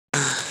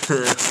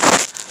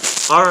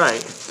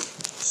Alright,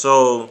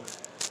 so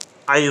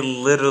I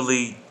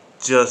literally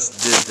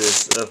just did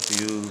this a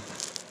few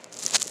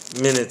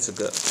minutes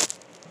ago.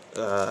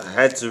 I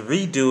had to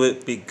redo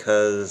it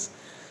because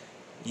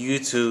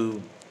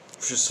YouTube,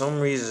 for some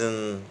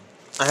reason,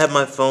 I had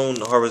my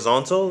phone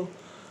horizontal,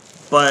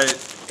 but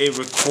it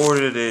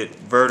recorded it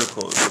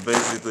vertical. So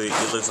basically,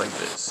 it looks like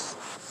this.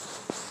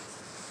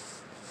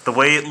 The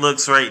way it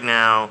looks right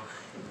now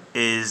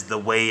is the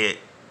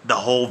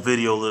whole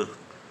video looked.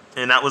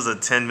 And that was a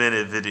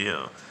 10-minute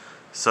video.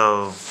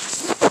 So,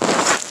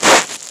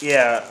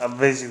 yeah, I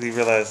basically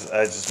realized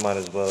I just might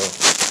as well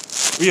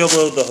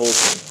re-upload the whole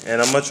thing.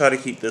 And I'm going to try to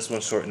keep this one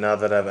short now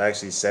that I've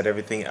actually said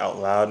everything out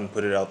loud and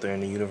put it out there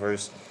in the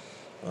universe.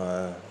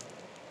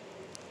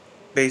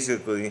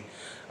 Basically,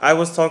 I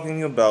was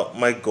talking about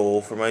my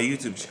goal for my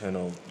YouTube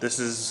channel. This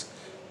is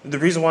the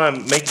reason why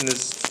I'm making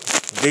this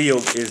video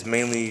is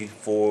mainly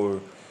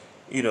for,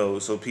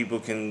 so people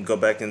can go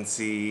back and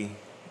see,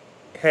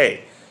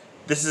 hey,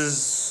 this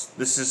is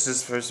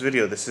his first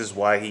video. This is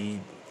why he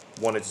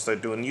wanted to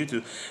start doing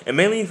YouTube, and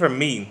mainly for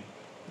me,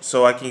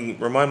 so I can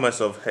remind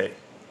myself, hey,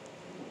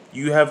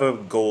 you have a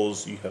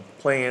goals, you have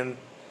a plan,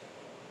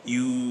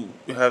 you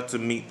have to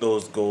meet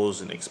those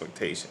goals and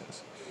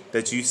expectations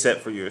that you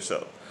set for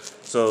yourself.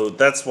 So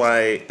that's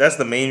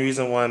the main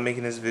reason why I'm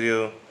making this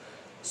video.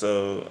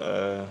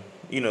 So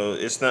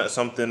it's not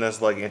something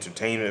that's like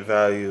entertainment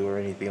value or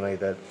anything like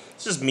that.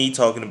 It's just me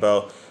talking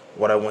about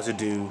what I want to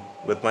do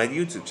with my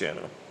YouTube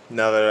channel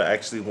now that I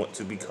actually want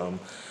to become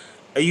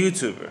a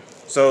YouTuber.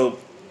 So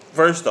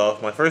first off,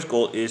 my first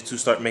goal is to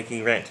start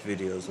making rant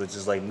videos, which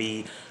is like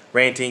me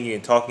ranting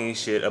and talking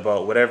shit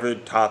about whatever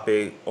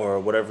topic or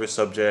whatever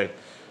subject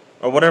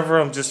or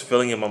whatever I'm just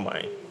feeling in my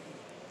mind.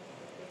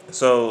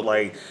 So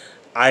like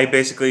I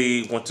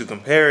basically want to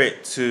compare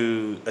it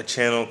to a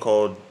channel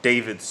called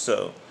David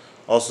So,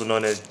 also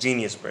known as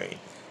Genius Brain,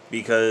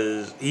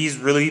 because he's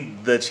really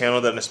the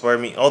channel that inspired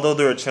me. Although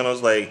there are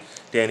channels like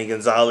Danny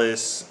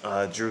Gonzalez,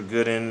 Drew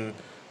Gooden,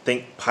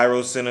 Think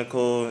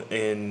Pyrocynical,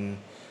 and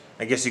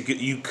I guess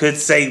you could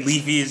say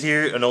Leafy is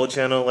here, an old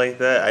channel like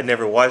that. I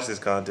never watched his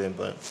content,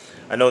 but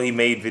I know he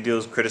made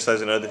videos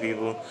criticizing other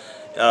people.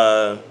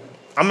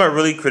 I'm not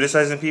really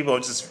criticizing people.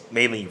 I'm just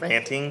mainly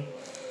ranting.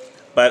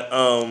 But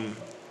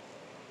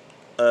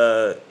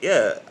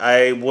yeah,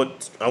 I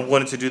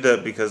wanted to do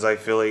that because I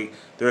feel like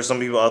there are some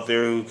people out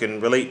there who can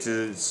relate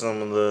to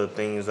some of the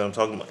things that I'm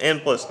talking about,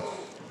 and plus,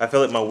 I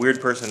feel like my weird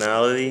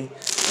personality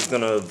is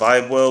gonna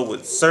vibe well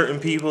with certain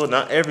people,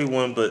 not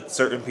everyone, but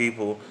certain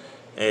people,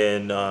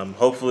 and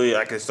hopefully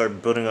I can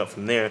start building up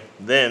from there.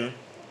 Then,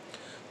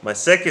 my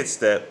second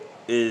step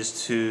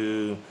is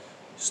to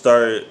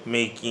start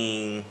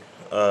making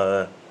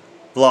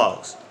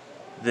vlogs.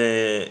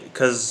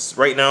 Because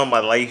right now my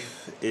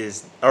life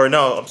is, or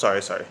no, I'm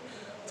sorry.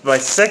 My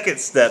second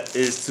step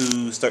is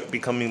to start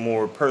becoming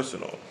more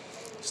personal.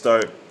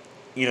 Start,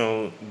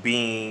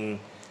 being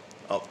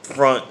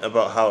upfront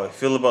about how I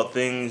feel about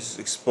things,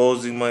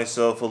 exposing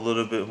myself a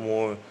little bit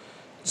more.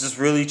 Just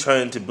really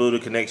trying to build a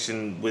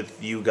connection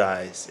with you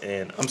guys.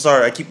 And I'm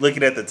sorry, I keep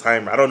looking at the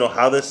timer. I don't know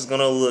how this is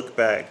gonna look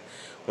back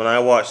when I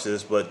watch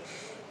this, but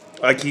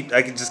I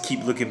can just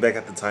keep looking back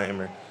at the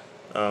timer.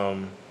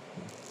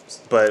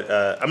 But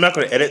I'm not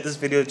going to edit this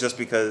video just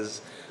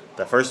because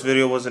the first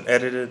video wasn't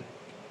edited,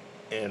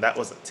 and that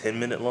was a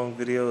 10-minute long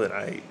video, and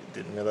I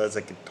didn't realize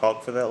I could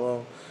talk for that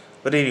long.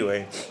 But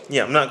anyway,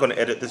 yeah, I'm not going to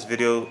edit this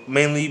video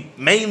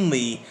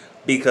mainly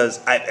because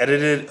I've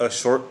edited a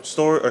short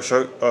story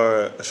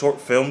or a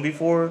short film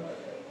before.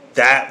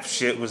 That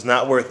shit was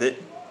not worth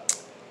it.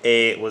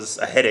 It was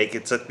a headache.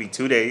 It took me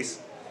 2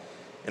 days,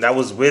 and I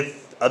was with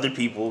other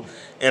people,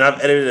 and I've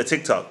edited a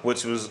TikTok,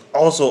 which was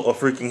also a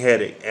freaking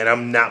headache, and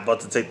I'm not about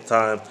to take the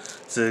time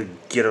to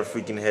get a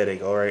freaking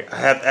headache, alright? I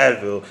have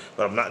Advil,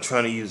 but I'm not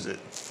trying to use it,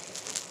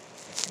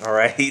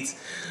 alright?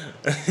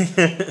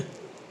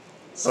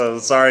 So,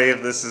 sorry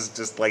if this is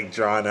just, like,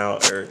 drawn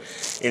out or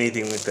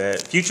anything like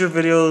that. Future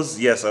videos,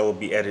 yes, I will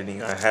be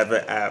editing. I have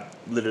an app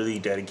literally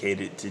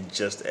dedicated to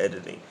just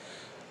editing.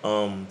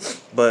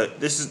 But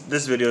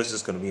this video is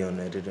just going to be on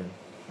editing.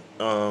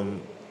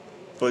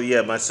 But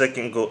yeah, my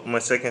second goal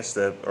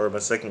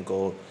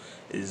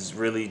is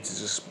really to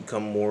just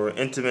become more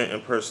intimate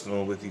and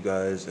personal with you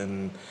guys,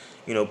 and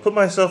put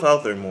myself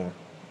out there more.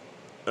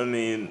 I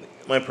mean,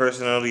 my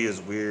personality is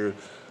weird.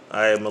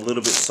 I am a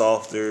little bit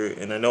softer,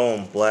 and I know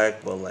I'm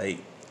black, but like,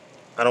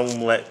 I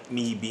don't let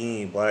me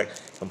being black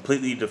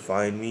completely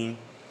define me,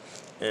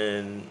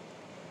 and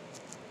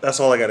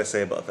that's all I gotta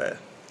say about that.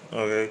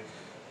 Okay.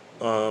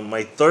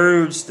 My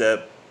third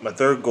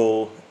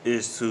goal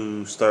is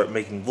to start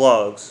making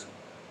vlogs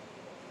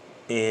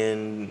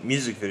in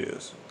music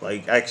videos.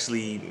 Like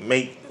actually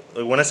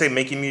when I say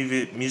making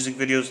music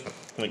videos,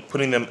 like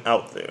putting them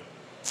out there.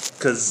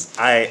 Because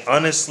I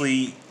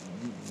honestly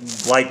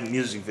like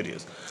music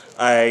videos.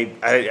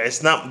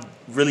 It's not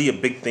really a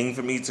big thing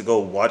for me to go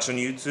watch on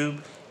YouTube,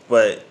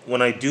 but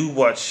when I do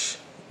watch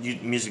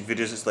music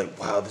videos, it's like,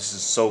 wow, this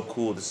is so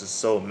cool, this is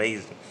so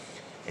amazing.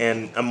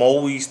 and I'm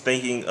always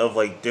thinking of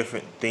like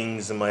different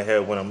things in my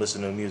head when I'm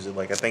listening to music.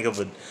 Like I think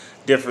of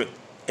different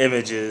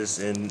images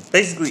and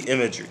basically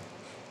imagery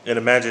and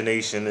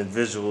imagination and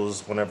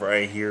visuals whenever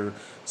I hear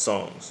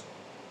songs.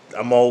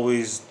 I'm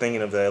always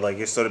thinking of that. Like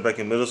it started back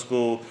in middle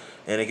school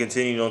and it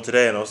continued on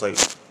today, and I was like,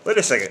 wait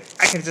a second,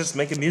 I can just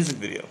make a music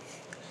video,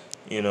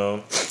 you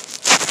know.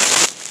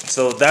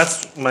 So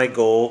that's my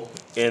goal.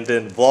 And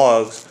then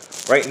vlogs.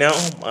 Right now,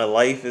 my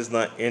life is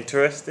not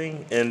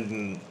interesting.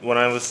 And when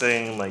I was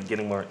saying like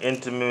getting more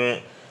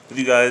intimate with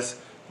you guys,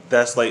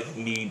 that's like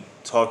me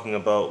talking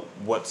about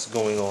what's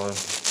going on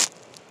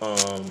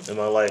in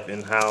my life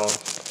and how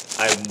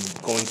I'm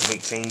going to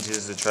make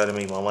changes to try to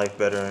make my life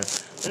better.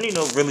 And you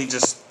know, really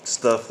just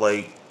stuff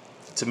like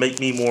to make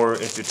me more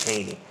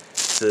entertaining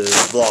to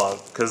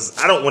vlog. Because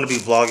I don't want to be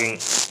vlogging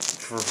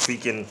for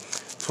freaking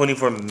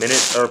 24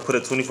 minutes or put a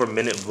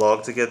 24-minute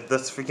vlog together.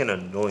 That's freaking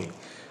annoying.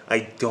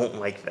 I don't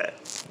like that.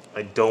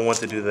 I don't want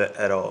to do that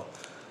at all.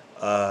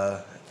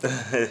 Uh,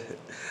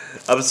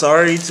 I'm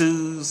sorry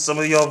to some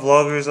of y'all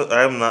vloggers.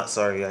 I'm not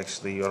sorry,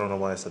 actually. I don't know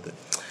why I said that.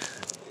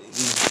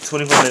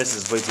 24 minutes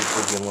is way too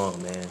freaking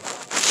long, man.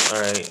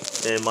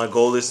 Alright, and my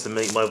goal is to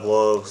make my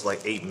vlogs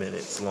like 8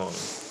 minutes long.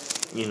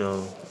 You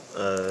know,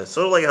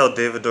 sort of like how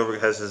David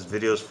Dobrik has his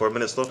videos 4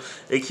 minutes long.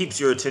 It keeps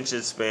your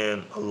attention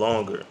span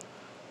longer.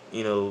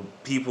 You know,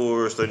 people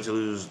are starting to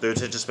lose their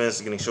attention spans,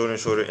 are getting shorter and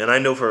shorter. And I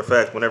know for a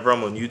fact, whenever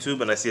I'm on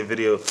YouTube and I see a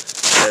video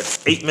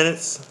that's 8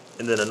 minutes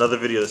and then another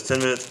video that's 10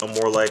 minutes, I'm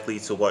more likely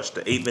to watch the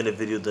 8-minute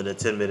video than a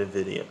 10-minute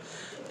video.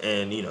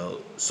 And, you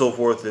know, so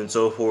forth and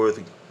so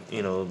forth.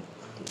 You know,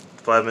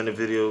 5-minute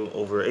video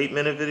over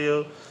 8-minute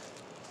video.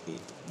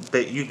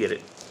 But you get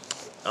it.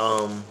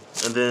 And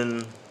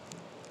then,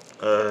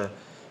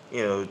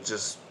 you know,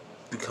 just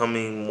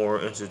becoming more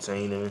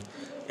entertaining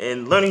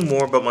and learning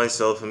more about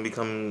myself and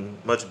becoming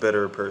much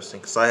better person.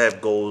 Because I have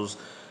goals.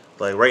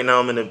 Like right now,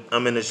 I'm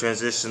in a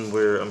transition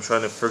where I'm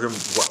trying to figure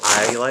what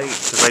I like,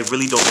 because I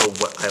really don't know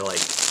what I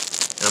like,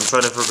 and I'm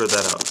trying to figure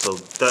that out. So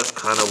that's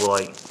kind of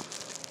like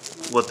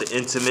what the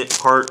intimate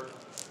part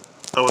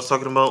I was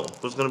talking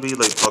about was gonna be,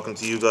 like talking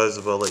to you guys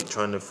about like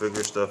trying to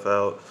figure stuff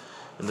out,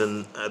 and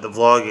then the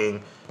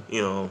vlogging,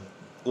 you know,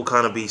 will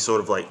kind of be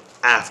sort of like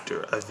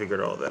after I figured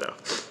all that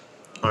out.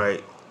 All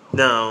right,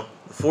 now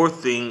the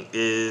fourth thing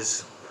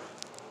is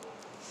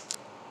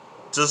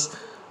just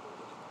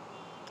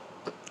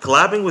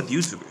collabing with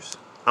YouTubers.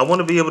 I want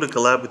to be able to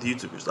collab with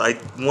YouTubers. I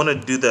want to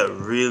do that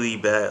really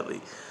badly.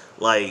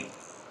 Like,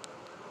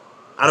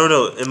 I don't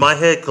know. In my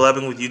head,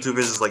 collabing with YouTubers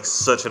is like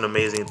such an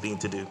amazing thing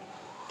to do.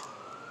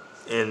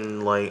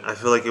 And like, I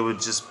feel like it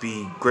would just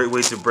be a great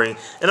way to bring.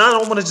 And I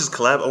don't want to just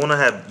collab. I want to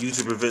have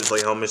YouTube events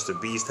like how Mr.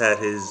 Beast had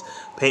his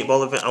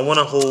paintball event. I want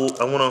to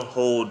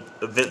hold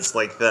events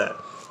like that.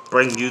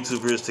 Bring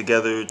YouTubers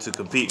together to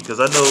compete, because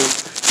I know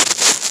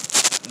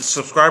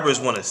subscribers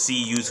want to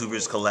see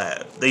YouTubers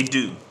collab. They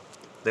do.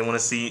 They want to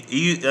see.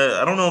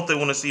 I don't know if they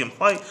want to see him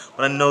fight,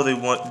 but I know they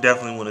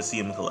definitely want to see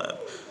him collab.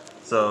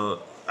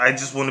 So I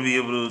just want to be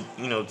able to,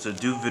 you know, to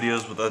do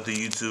videos with other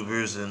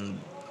YouTubers and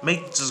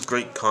make just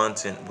great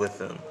content with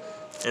them,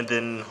 and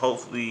then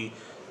hopefully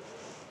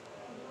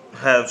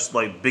have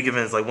like big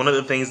events. Like one of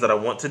the things that I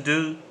want to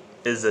do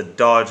is a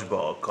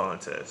dodgeball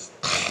contest.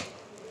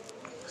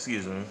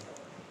 Excuse me.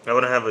 I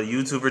want to have a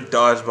YouTuber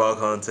dodgeball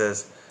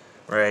contest.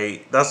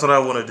 Right, that's what I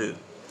want to do.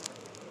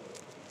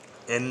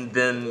 And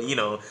then, you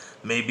know,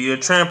 maybe a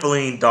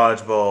trampoline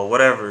dodgeball,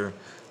 whatever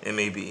it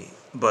may be.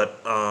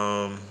 But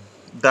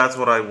that's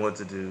what I want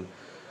to do,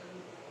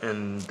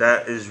 and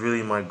that is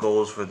really my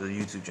goals for the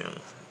YouTube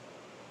channel.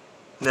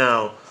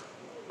 Now,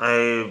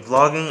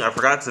 vlogging, I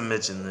forgot to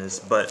mention this,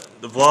 but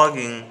the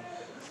vlogging,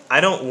 I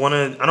don't want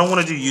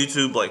to do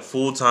YouTube like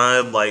full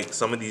time like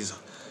some of these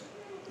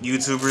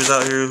YouTubers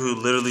out here who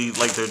literally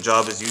like their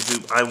job is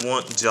YouTube. I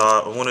want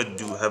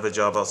to have a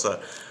job outside.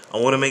 I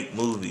want to make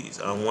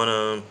movies. I want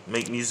to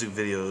make music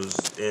videos,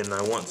 and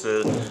I want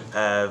to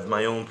have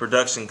my own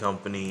production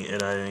company,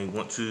 and I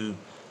want to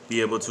be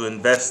able to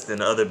invest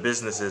in other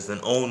businesses and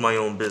own my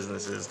own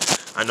businesses.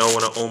 I know I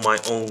want to own my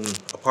own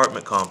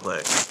apartment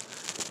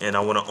complex, and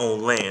I want to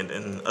own land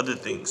and other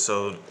things.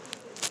 So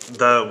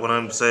when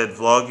I'm said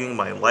vlogging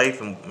my life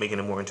and making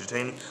it more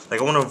entertaining,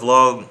 like I want to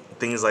vlog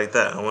things like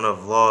that. I want to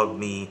vlog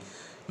me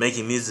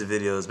making music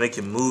videos,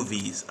 making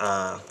movies,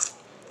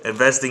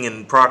 investing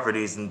in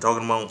properties and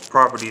talking about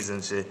properties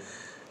and shit,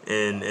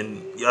 and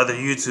other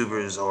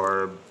YouTubers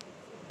or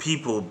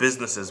people,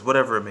 businesses,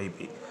 whatever it may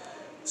be.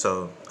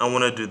 So I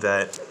want to do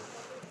that,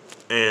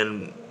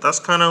 and that's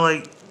kind of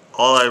like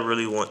all I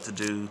really want to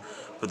do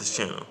with this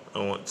channel.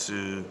 I want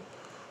to,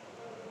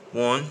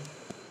 1,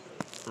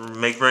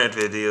 make rant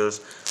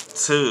videos,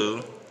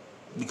 2,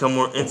 become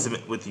more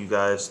intimate with you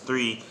guys,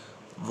 3,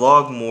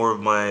 vlog more of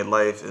my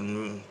life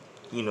and,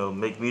 you know,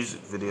 make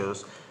music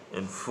videos,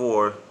 and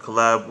 4,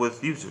 collab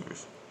with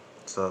YouTubers.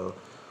 So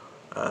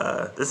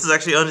this is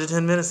actually under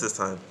 10 minutes this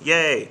time.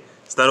 Yay!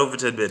 It's not over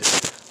 10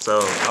 minutes.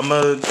 So I'm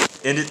gonna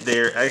end it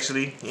there.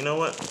 Actually, you know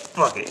what?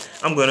 Fuck it.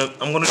 I'm gonna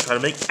try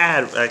to make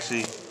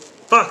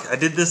Fuck, I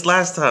did this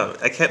last time.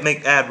 I can't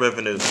make ad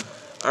revenue.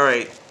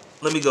 Alright,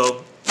 let me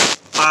go.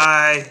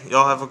 Bye.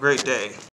 Y'all have a great day.